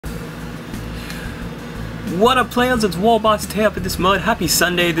What up, players? It's Warbosstae up in this mud. Happy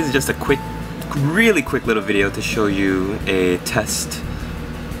Sunday. This is just a quick, really quick little video to show you a test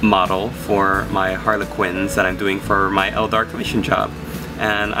model for my Harlequins that I'm doing for my Eldar commission job.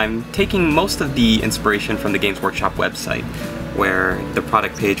 And I'm taking most of the inspiration from the Games Workshop website, where the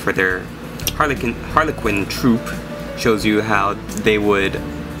product page for their Harlequin troop shows you how they would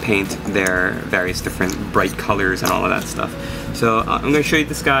paint their various different bright colors and all of that stuff. So I'm going to show you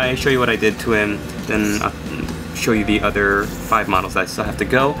this guy, show you what I did to him, then I'll show you the other 5 models that I still have to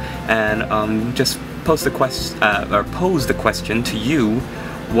go, and just pose the question to you: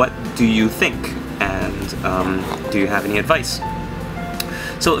 what do you think, and do you have any advice?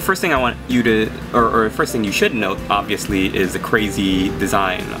 So the first thing I want you to, or first thing you should note, obviously, is the crazy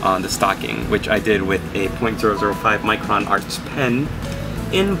design on the stocking, which I did with a .005 Micron Arts pen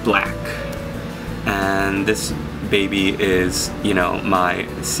in black. And this baby is, you know, my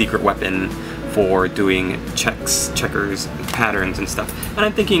secret weapon for doing checkers, patterns and stuff. And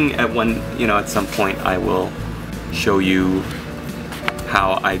I'm thinking at some point I will show you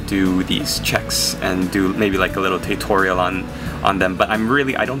how I do these checks and do maybe like a little tutorial on them, but I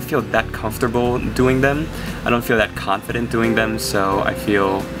don't feel that comfortable doing them. I don't feel that confident doing them, so I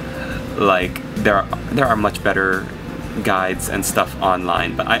feel like there are much better guides and stuff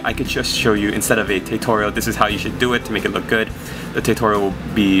online, but I could just show you, instead of a tutorial, this is how you should do it to make it look good. The tutorial will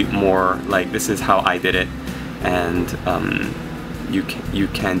be more like, this is how I did it, and you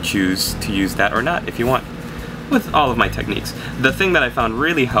can choose to use that or not if you want, with all of my techniques. The thing that I found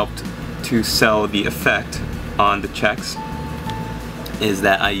really helped to sell the effect on the checks is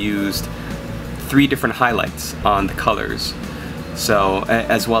that I used 3 different highlights on the colors, so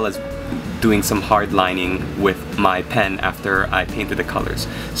as well as doing some hard lining with my pen after I painted the colors.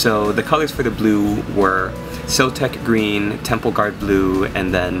 So the colors for the blue were Sotek green, Temple Guard blue,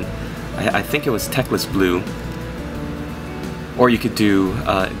 and then I think it was Teclis blue. Or you could do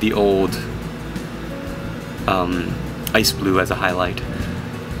the old ice blue as a highlight.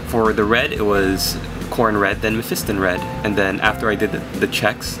 For the red, it was Corn red, then Mephiston red, and then after I did the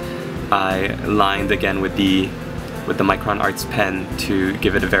checks, I lined again with the Micron Arts pen to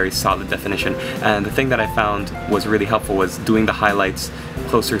give it a very solid definition. And the thing that I found was really helpful was doing the highlights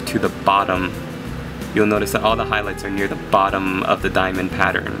closer to the bottom. You'll notice that all the highlights are near the bottom of the diamond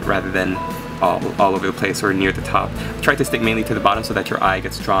pattern rather than all over the place or near the top. Try to stick mainly to the bottom so that your eye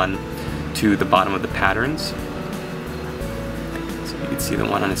gets drawn to the bottom of the patterns. So you can see the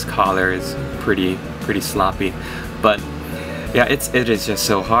one on his collar is pretty sloppy, but yeah, it is just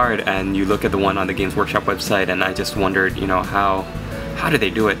so hard. And you look at the one on the Games Workshop website, and I just wondered, you know, how do they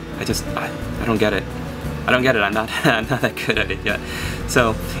do it? I don't get it. I'm not that good at it yet.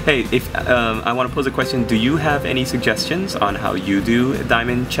 So hey, if I want to pose a question: do you have any suggestions on how you do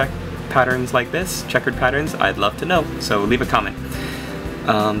diamond check patterns like this, checkered patterns? I'd love to know. So leave a comment.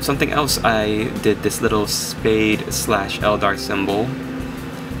 Something else, I did this little spade / Eldar symbol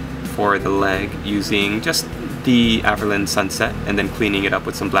for the leg using just the Averland Sunset and then cleaning it up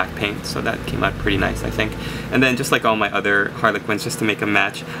with some black paint, so that came out pretty nice, I think. And then just like all my other Harlequins, just to make a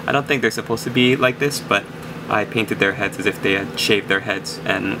match, I don't think they're supposed to be like this, but I painted their heads as if they had shaved their heads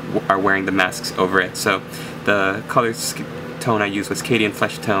and are wearing the masks over it. So the color tone I used was Cadian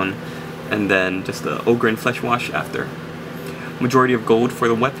Flesh Tone, and then just the Ogren Flesh Wash after. Majority of gold for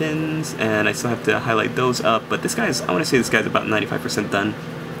the weapons, and I still have to highlight those up, but I want to say this guy's about 95% done.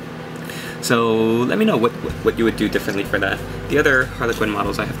 So let me know what you would do differently for that. The other Harlequin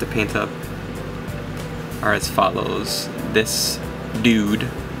models I have to paint up are as follows. This dude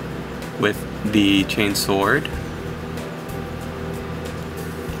with the chain sword.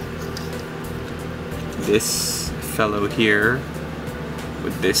 This fellow here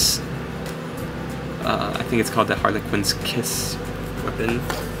with this, I think it's called the Harlequin's Kiss weapon.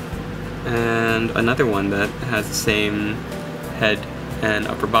 And another one that has the same head and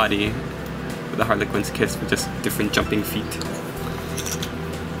upper body, the Harlequin's Kiss, with just different jumping feet.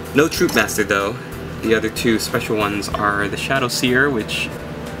 No Troop Master though. The other 2 special ones are the Shadow Seer, which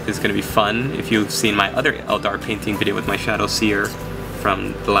is going to be fun. If you've seen my other Eldar painting video with my Shadow Seer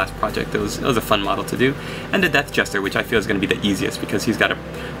from the last project, it was a fun model to do. And the Death Jester, which I feel is going to be the easiest because he's got a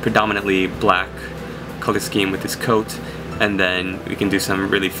predominantly black color scheme with his coat, and then we can do some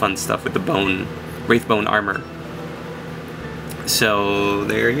really fun stuff with the Wraithbone armor. So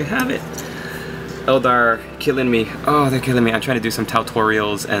there you have it. Eldar killing me. Oh, they're killing me. I'm trying to do some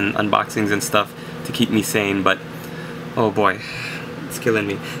tutorials and unboxings and stuff to keep me sane, but oh boy, it's killing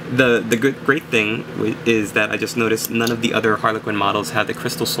me. The great thing is that I just noticed none of the other Harlequin models have the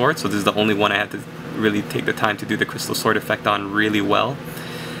crystal sword, so this is the only one I had to really take the time to do the crystal sword effect on really well.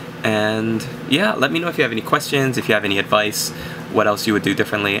 And yeah, let me know if you have any questions, if you have any advice, what else you would do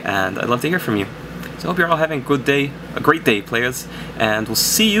differently, and I'd love to hear from you. So I hope you're all having a great day, players, and we'll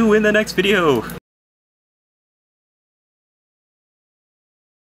see you in the next video!